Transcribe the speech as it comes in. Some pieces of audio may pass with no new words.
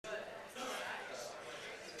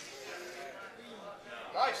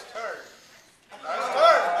Nice turn. Nice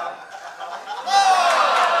turn.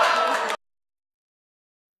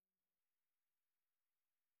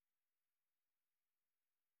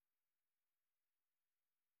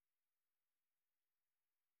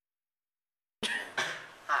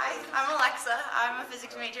 Hi, I'm Alexa. I'm a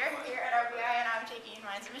physics major here at RBI and I'm taking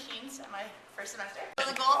Minds and Machines in my first semester. So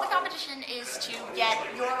the goal of the competition is to get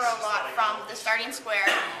your robot from the starting square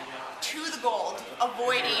to the gold,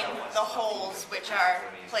 avoiding the holes which are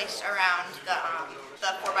placed around the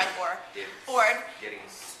 4x4 board.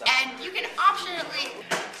 And you can optionally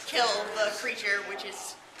kill the creature, which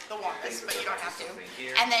is the Wumpus, but you don't have to.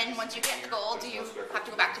 And then once you get the gold, you have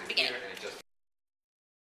to go back to the beginning.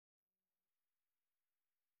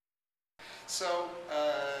 So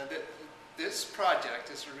this project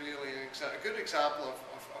is really a good example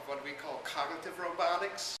of what we call cognitive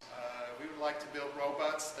robotics. We would like to build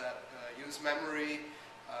robots that use memory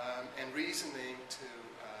and reasoning to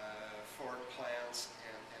form plans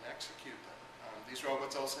and execute them. These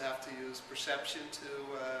robots also have to use perception to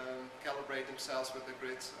calibrate themselves with the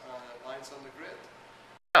grids, lines on the grid.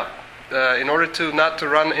 In order not to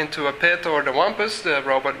run into a pit or the Wumpus, the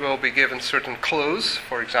robot will be given certain clues.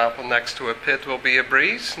 For example, next to a pit will be a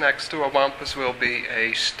breeze, next to a Wumpus will be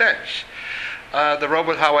a stench. The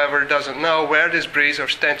robot, however, doesn't know where this breeze or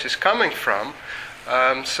stench is coming from,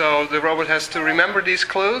 so the robot has to remember these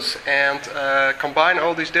clues and combine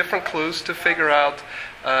all these different clues to figure out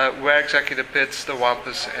where exactly the pits, the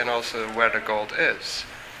Wumpus, and also where the gold is.